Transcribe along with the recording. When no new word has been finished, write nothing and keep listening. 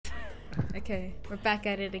Okay, we're back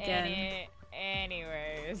at it again.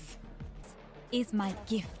 Anyways. Is my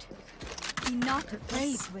gift. Be not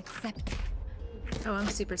afraid to accept it. Oh, I'm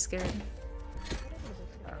super scared.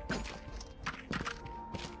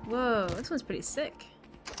 Whoa, this one's pretty sick.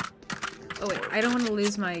 Oh wait, I don't want to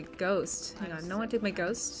lose my ghost. Hang on, no one take my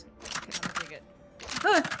ghost. Okay. I'm gonna take it.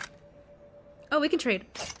 Ah! Oh, we can trade.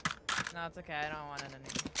 No, it's okay. I don't want it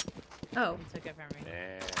anymore. Oh. You took it from me.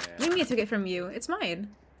 What do you mean I took it from you? It's mine.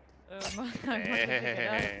 I wanted to pick it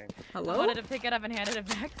up. Hello? I wanted to pick it up and handed it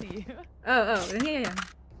back to you. Oh, yeah.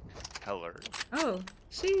 Hello. Oh,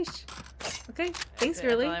 sheesh. Okay, thanks, That's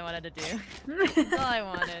girly. all I wanted to do. That's all I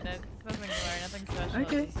wanted. It's nothing more, nothing special.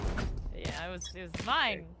 Okay. Yeah, it was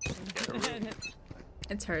mine.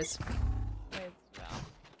 It's hers.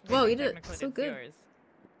 Well, Whoa, you did it technically so it's good. yours.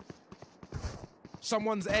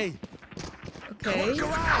 Someone's A. Okay.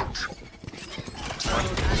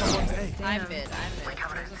 Someone's A. Damn. I'm mid.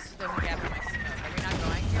 There's a gap in my smoke. Are we not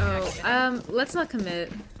going here? Oh, let's not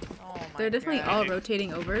commit. Oh my They're definitely God. all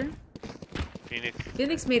rotating over. Phoenix.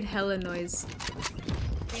 Phoenix made hella noise.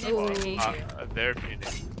 Phoenix, They're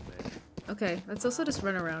Phoenix. Okay, let's also just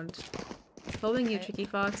run around. Following you, Tricky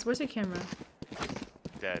Fox. Where's your camera?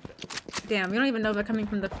 Dead. Damn, we don't even know if they're coming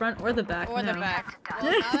from the front or the back. Or the now. back.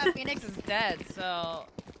 Well, now that Phoenix is dead, so...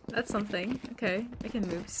 That's something. Okay, making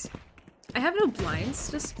moves. I have no blinds,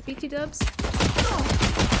 just BT dubs. But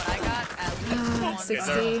I got at least one.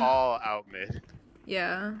 60. They're all out mid.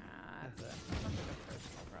 Yeah. That's a personal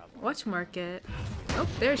problem. Watch market. Oh,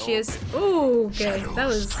 there she is. Oh, okay. That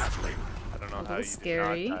was... I don't know how you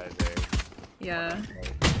scary. did not die there. Yeah.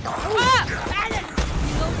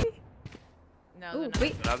 No, Oh, they're not.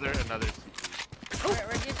 wait. Another.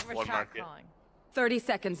 We're One shot market. calling. 30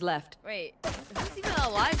 seconds left. Wait, is this even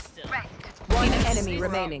alive still? One enemy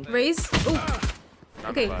remaining. Raise? Oh.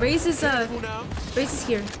 Okay, Raise is here. Okay. Our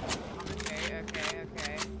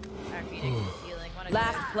Phoenix is healing.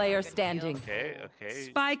 Last player standing. Okay.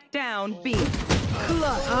 Spike down B.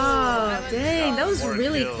 Oh, dang. That was More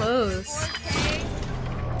really kills. close.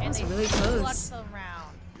 That was really close. The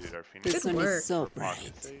round. Dude, our Phoenix Good This one work. is so pocket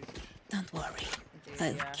bright. stage. Don't worry. Dude,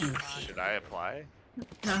 I'll yeah. kill you. Should I apply?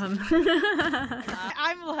 I'm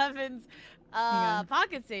Levin's on.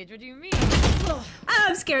 pocket stage. What do you mean? Ah,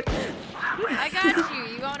 I'm scared. I got you.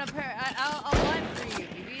 You going to I'll blind for you,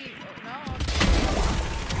 baby. No.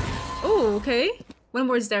 Oh, okay. One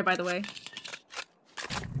more is there, by the way.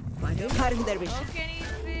 Cutting their vision. Smoke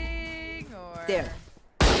anything or There.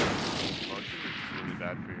 Smoking is really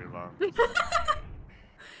bad for your lungs.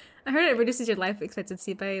 I heard it reduces your life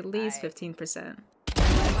expectancy by at least 15%.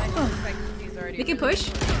 We can push.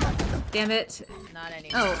 Damn it. Not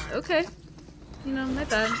anymore. Oh, okay. You know, my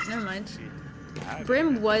bad. Never mind.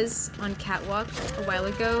 Brim was on Catwalk a while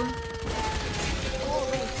ago.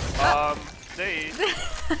 Sage.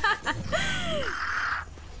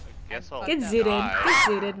 Guess I'll Get die. zooted. Get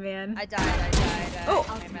zooted, man. I died. Oh.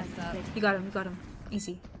 I messed up. You got him.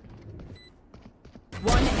 Easy.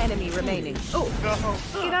 One enemy remaining. Oh,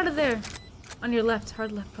 get out of there. On your left.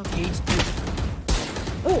 Hard left, probably.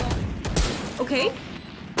 Oh. Okay.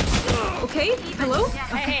 Okay. Hello?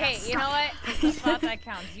 Hey, you know what? It's the spot that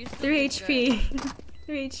counts. You still 3 did good. HP.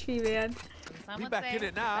 3 HP, man. Some We would back say in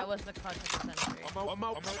it now. that was the clutch of the century. I'm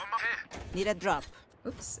out. Need a drop.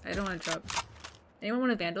 Oops, I don't want to drop. Anyone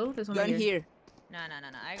want a Vandal? There's one Gun right here. here. No.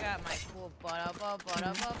 I got my cool Phantom. Oh,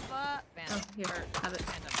 here, have it.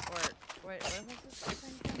 Phantom. What was this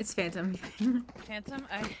thing? It's Phantom. Phantom?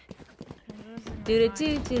 Do.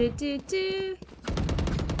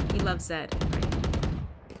 He loves that.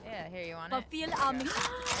 Yeah, here, you want it? Fulfill Here our you go. mission. I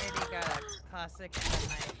already got a classic and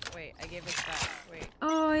then wait, I gave it back. Wait.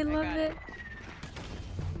 Oh, I love got it.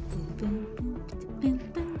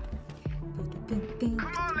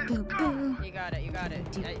 You got it.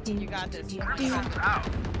 You got this. You got this.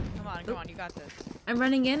 Come on, you got this. I'm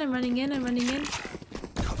running in. Ulti.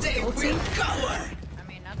 I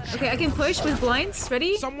mean, not that Okay, I can push with blinds.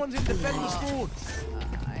 Ready? Someone's in defending spawn.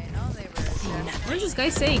 I know they were. What is this guy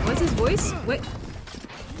saying? What's his voice? What?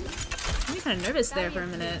 I'm kind of nervous there for a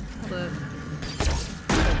minute. Hold up.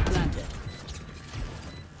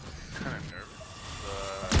 Kind of nervous.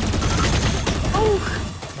 Oh!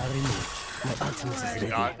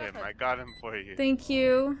 I got him for you. Thank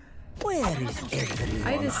you. Where is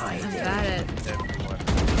everyone? I'm bad at. Everyone.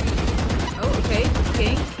 Oh, okay.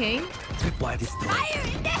 King. Why this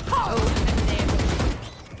Oh.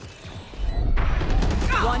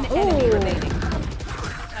 One enemy remaining.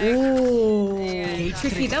 Ooh.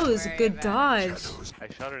 Tricky. That was a good dodge. I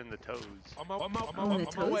shot her in the toes. On my the way.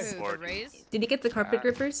 toes? Ooh, the raise? Did you get the carpet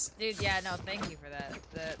grippers? Dude, yeah, no, thank you for that.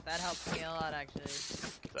 That helped me a lot, actually.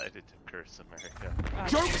 Decided to curse America.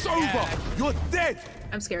 Joke's Yeah, over! actually. You're dead!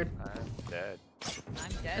 I'm scared. I'm dead.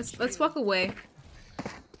 I'm dead. Let's too. walk away.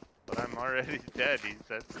 But I'm already dead, he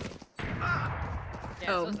said so. Yeah,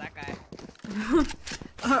 Oh. so's that guy.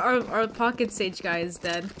 our pocket sage guy is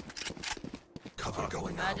dead. Cover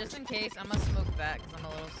going out. Just in case, I'm gonna smoke back because I'm a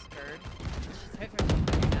little scared.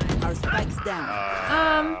 Our spike's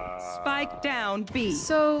down. Spike down, B.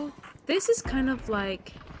 So this is kind of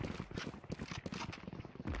like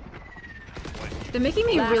they're making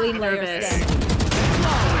me really player nervous. standing.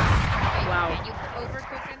 Wow. Can you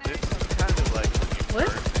overcook an This egg? is kind of like when you What?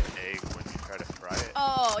 burn an egg when you try to fry it.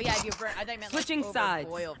 Oh, yeah, if you burn. I thought you meant Switching like sides.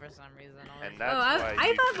 overboil for some reason. And Oh, that's I why thought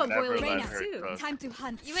you about should never boiling let eggs her too. cook. Time to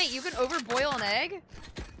hunt. Wait, you can overboil an egg?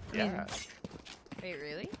 Yeah. Wait,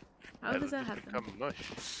 really? How does that It'll happen? become mush.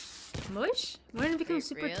 Mush? Wouldn't it become Wait,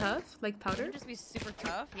 super really? tough? Like powder? Wouldn't it just be super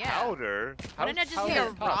tough? Yeah. Powder? Wouldn't it just be powder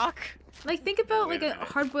a tough? rock? Like think about Wait like a a minute.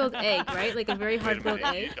 hard-boiled egg, right? Like a very Wait a hard-boiled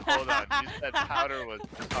minute, egg. Hold on, you said powder was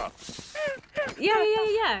tough.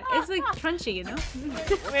 Yeah. It's like crunchy, you know?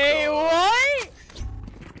 Wait, what?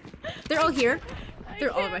 They're all here.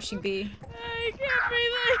 They're all rushing B. I can't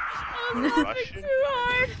breathe. I was They're laughing Russian? too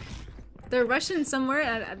hard. They're Russian somewhere.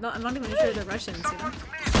 I'm not even sure they're Russians, you know?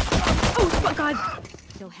 Oh my god!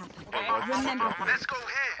 It'll happen. Remember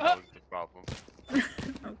That was the problem.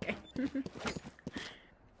 Okay.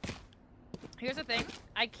 Here's the thing.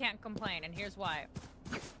 I can't complain, and here's why.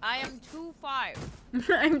 I am 2'5".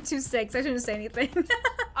 I'm 2'6". I shouldn't say anything.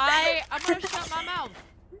 I'm gonna shut my mouth.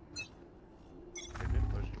 They didn't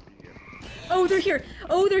push it yet. Oh, they're here.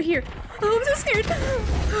 Oh, they're here. Oh, I'm so scared.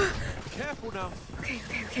 Careful now. Okay.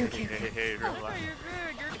 Hey, relax. You're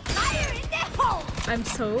good. You're Fire in the hole! I'm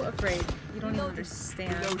so afraid. You don't even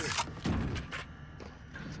understand. Reloaded.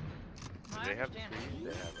 I They have understand. trees? They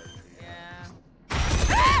have a tree.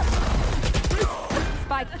 Yeah.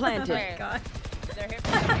 Spike planted. Wait, God. they're here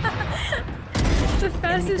for The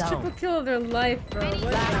fastest triple kill of their life, bro. What the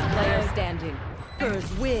Last player heck? standing.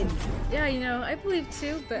 Spurs win. Yeah, you know, I believe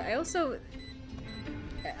too, but I also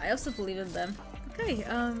believe in them. Okay,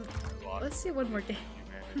 let's see one more game.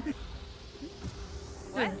 Humanity.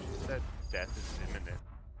 What? That death is imminent.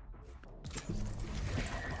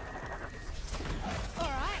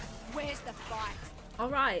 Alright, where's the fight? All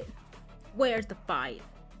right, where's the fight?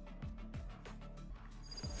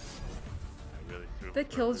 I really threw The for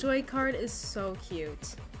Killjoy card is so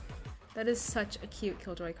cute. That is such a cute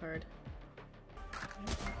Killjoy card.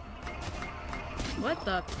 What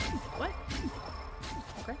the? What?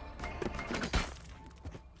 Okay.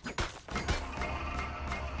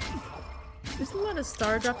 There's a lot of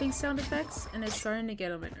star dropping sound effects, and it's starting to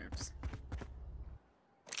get on my nerves.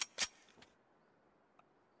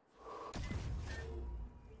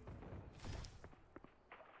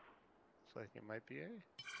 It's like it might be A.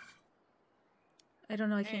 I don't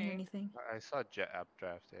know. I can't hear Hey. anything. I saw Jet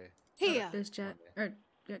updraft A. Here! There's Jet or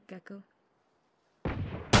Gecko.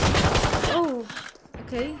 Oh,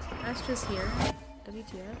 okay. Astra's here.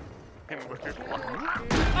 WTF? And we're Oh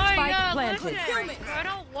Spike yeah, planted. listen. Film it. If I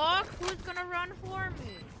don't walk, who's gonna run for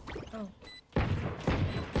me? Oh.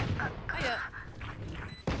 Oh yeah.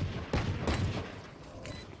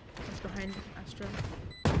 It's behind Astra.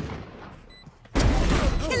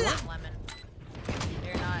 Lemon.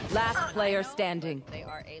 They're not. Last player standing. They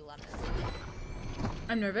are a lemon.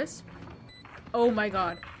 I'm nervous. Oh my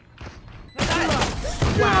god.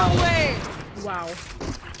 Wow. No way. Wow.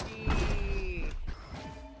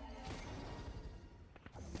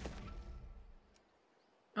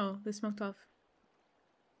 Oh, they smoked off.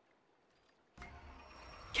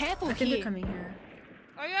 Careful I think here! they're coming here.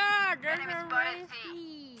 Oh yeah, there's a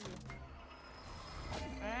racy.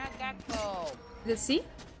 Gecko. Is it C?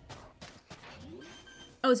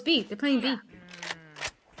 Oh, it's B. They're playing B.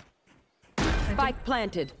 Spike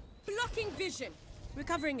planted. Blocking vision!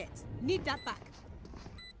 Recovering it. Need that back.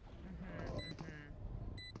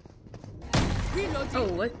 Reloading. Oh,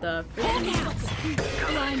 what the?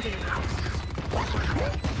 Blinded.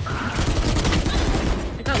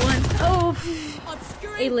 I got one. Oh,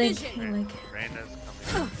 Obscuring a link. vision. A link. Reyna's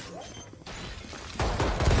coming.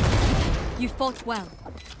 You fought well.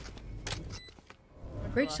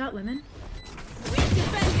 Great shot, Lemon. We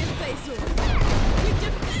defend this place. We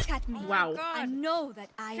defend. At me. Wow. I know that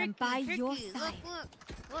I am by your side.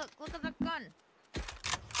 Look at the gun.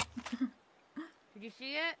 Did you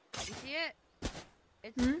see it? You see it?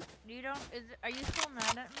 It's you don't. Are you still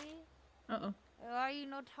mad at me? Uh-oh. Why are you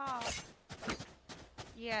no talk?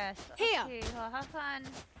 Yes. Here. Okay, well, have fun.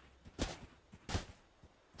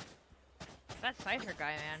 That Cypher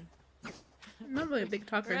guy, man. I'm not really a big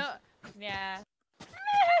talker. Real, yeah.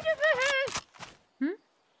 Hmm?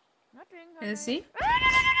 Nothing. Is he?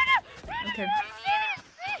 Okay.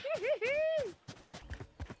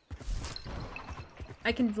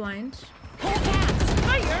 I can blind.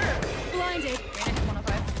 Fire! Blinded. Phoenix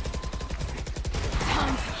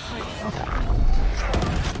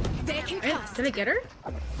 105. They can Right, cast. did I get her?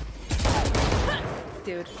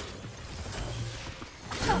 Dude.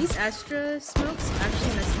 These Astra smokes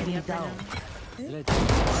actually messing me up right now.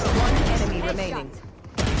 One enemy remaining.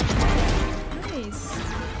 Nice.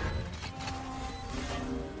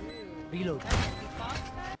 Reload.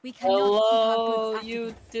 We cannot keep our Hello, goods you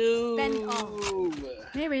after this. Spend all. do.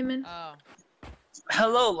 Hey Raymond. Oh.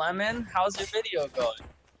 Hello, Lemon. How's your video going?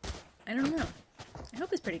 I don't know. I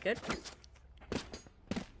hope it's pretty good.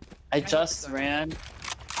 I just ran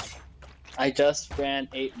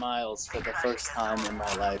 8 miles for the first time in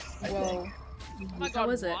my life, I Whoa. think. Oh my How god,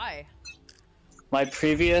 was it? why? My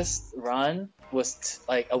previous run was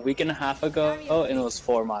like a week and a half ago, and it was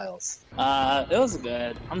 4 miles. It was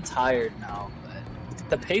good. I'm tired now, but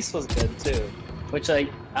the pace was good too. Which, like,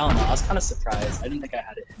 I don't know, I was kind of surprised. I didn't think I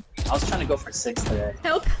had it in me. I was trying to go for 6 today.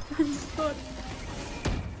 Help! Wait, what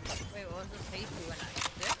was the pace you went at?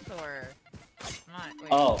 6 or? Not,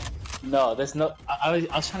 wait. Oh, no, there's no. I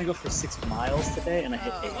was trying to go for 6 miles today, and I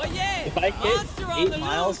hit 8. Oh yeah! If I hit 8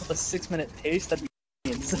 miles with a 6-minute pace, that'd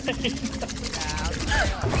be insane.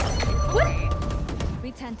 What?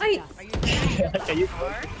 We tend to I- dust. Are you Okay, you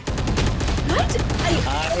car? What?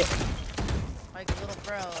 Like a little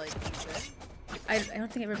bro, like you good? I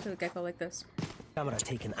don't think I ever played with Gecko like this. Camera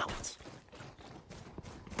taken out.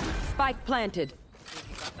 Spike planted. Dude,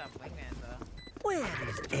 you got that wingman though. Where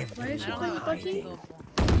is Why is I she don't playing know with how you Bucky? go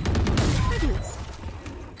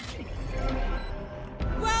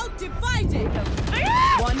Well divided.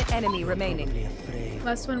 One enemy remaining. only afraid?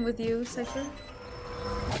 Last one with you, Cypher.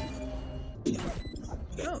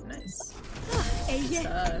 Oh, nice. Hey,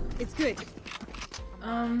 yeah. It's good.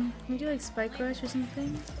 Can we do like Spike Rush or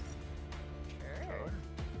something? Sure.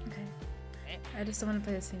 Okay. I just don't want to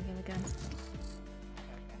play the same game again.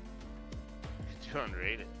 It's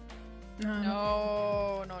unrated.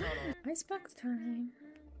 No. Icebox time.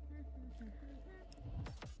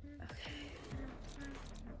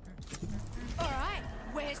 Alright,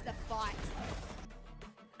 where's the fight?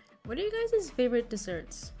 What are you guys' favorite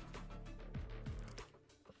desserts?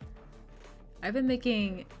 I've been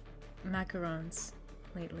making macarons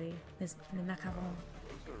lately. This the macaron. Those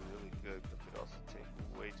are really good, but they also take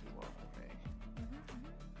way too long to make.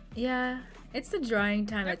 Yeah, it's the drying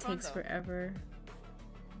time They're that fun, takes though. forever.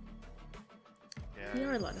 Yeah. They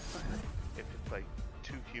are a lot of fun. If it's like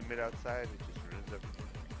too humid outside, it just ruins everything.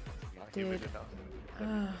 It's not Dude. humid enough.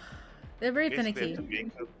 Ugh. They're very Basically, finicky. have to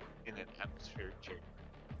make them in an atmospheric chamber.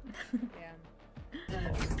 Yeah.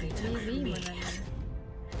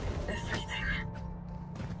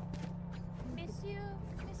 Miss you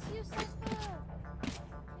Cypher.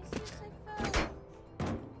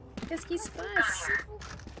 Qu'est-ce qui se passe?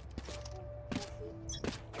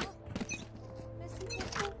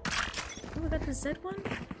 Oh, that's the Z one?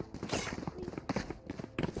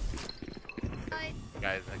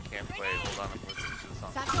 Guys, I can't play. Hold on, I'm listening to the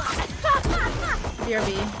song. BRB.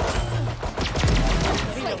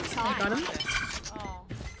 I got him. Oh.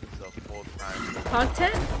 It's a full time. Hog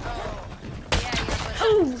tent? Yeah,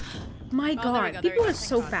 Oh my Oh, there we god, go, there people we are go,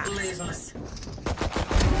 so thank fast.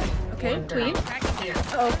 Okay, Queen.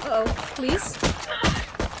 yeah. Uh-oh, please.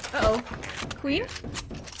 Uh-oh. Queen?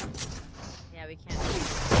 Yeah, we can't.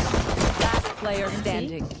 Last player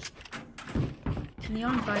standing.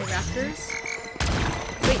 Neon by Raptors?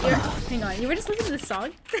 Wait, hang on, you were just listening to the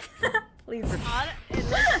song? Please.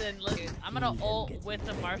 Listen. I'm gonna ult with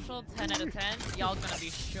the Marshall, 10 out of 10. Y'all gonna be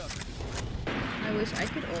shook. I wish I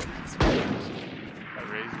could ult next round. I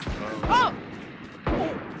raised the bow.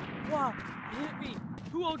 Oh! Wow, you hit me.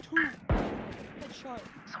 202. Headshot.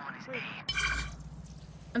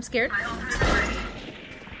 I'm scared. You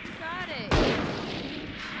got it.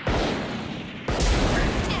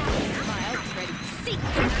 My ult's ready. Seek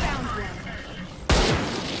and found one.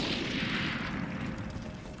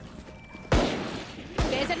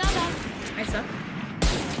 There's another. I suck.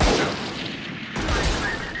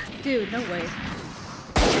 Dude, no way.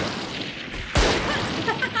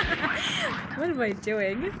 What am I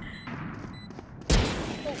doing?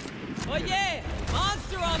 Oh yeah!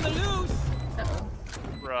 Monster on the loose! Uh-oh.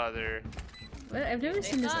 Brother. What? I've never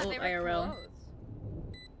seen this old they were IRL. close.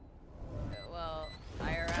 Well,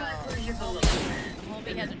 IRL.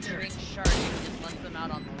 Homie has a drink shark and just lets them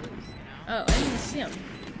out on the loose, you know? Oh, I didn't see him.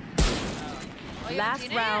 Oh you haven't Last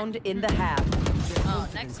seen it round in the half. Oh,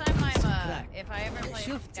 next time I'm if I ever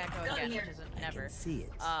play Gecko again, which isn't never, See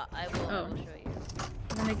it. I will show you.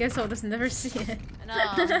 Then I guess I'll just never see it. No.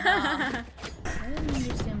 I don't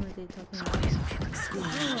understand what they're talking about.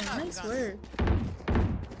 Oh, nice work.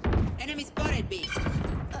 Enemy spotted B.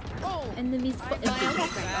 Enemy spotted.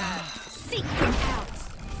 Seek them out.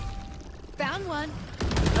 Found one.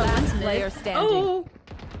 Last player standing. Oh!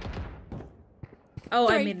 Oh,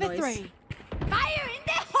 I Three made for noise. three. Fire in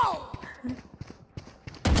the hole.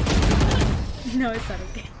 No, it's not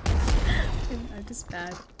okay. I'm just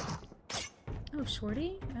bad. Oh,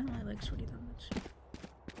 Shorty? I don't really like Shorty that much.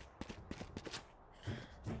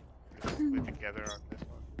 We're together on this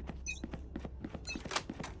one.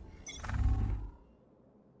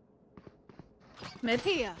 Mid?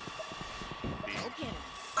 Here. B.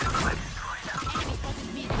 Okay.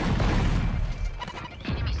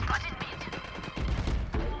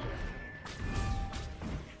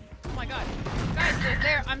 Oh my god. Guys, they're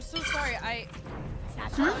there. I'm so sorry. My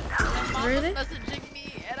mom Where are was they? messaging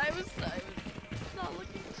me and I was not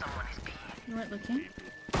looking. You weren't looking?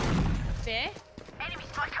 There?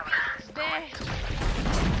 There.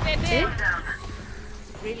 Big?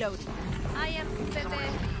 Reload. I am Bebe.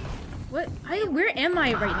 What? Where am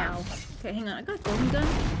I right now? Okay, hang on. I got a golden gun.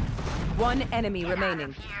 One enemy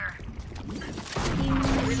remaining.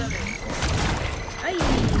 Ay.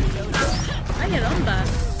 Ay, caramba.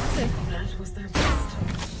 Okay. That was their best.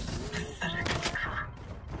 Pathetic.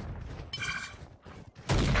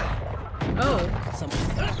 Oh.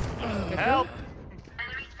 Help!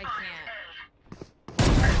 I can't.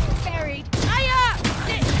 Buried.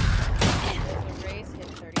 Raise hit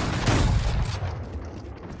 30.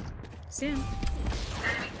 Sam.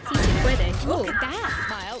 Si se puede. Oh. Look at that.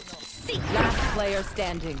 My out. Seek. Last player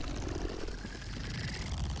standing.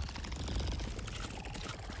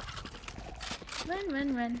 Run,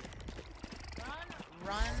 run, run.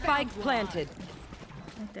 Run. Spike planted.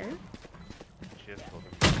 Right there. Just hold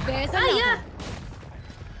him. There's Ah, another. yeah.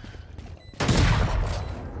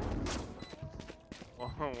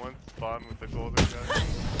 One spawn with the golden gun.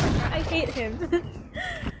 I hate him.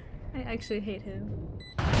 I actually hate him.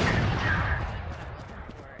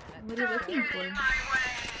 What are you looking for?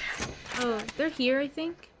 Oh, they're here, I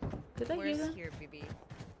think. Did I hear Where's them? here, BB?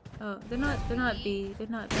 Oh, they're not B. They're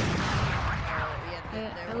not B. Oh,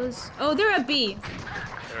 yeah, I was. Oh, they're at B.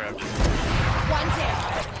 They're up.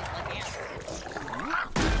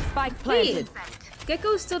 Spike Wait. planted.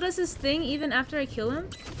 Gecko still does his thing even after I kill him?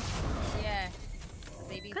 Yeah.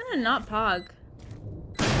 Baby. Kinda not Pog.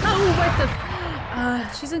 Oh, what the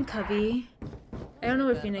she's in Cubby. I don't know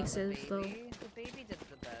where Phoenix is, though. The baby did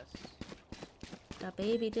the best. The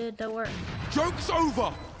baby did the work. Joke's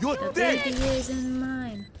over! You're The dead! baby is in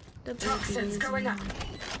mine. The baby Toxins is going in up. mine.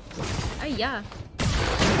 Ah, yeah. Oh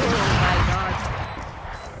my god.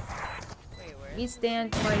 Wait, where? We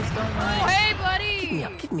stand twice, don't Oh, worry. hey,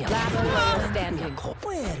 buddy! Give me a Last player standing.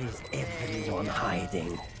 Where is everyone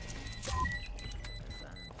hiding?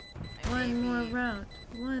 One more round.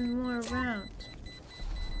 One more round.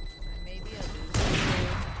 Maybe a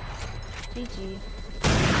GG.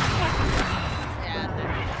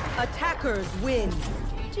 Yeah, Attackers win.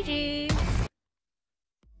 GG.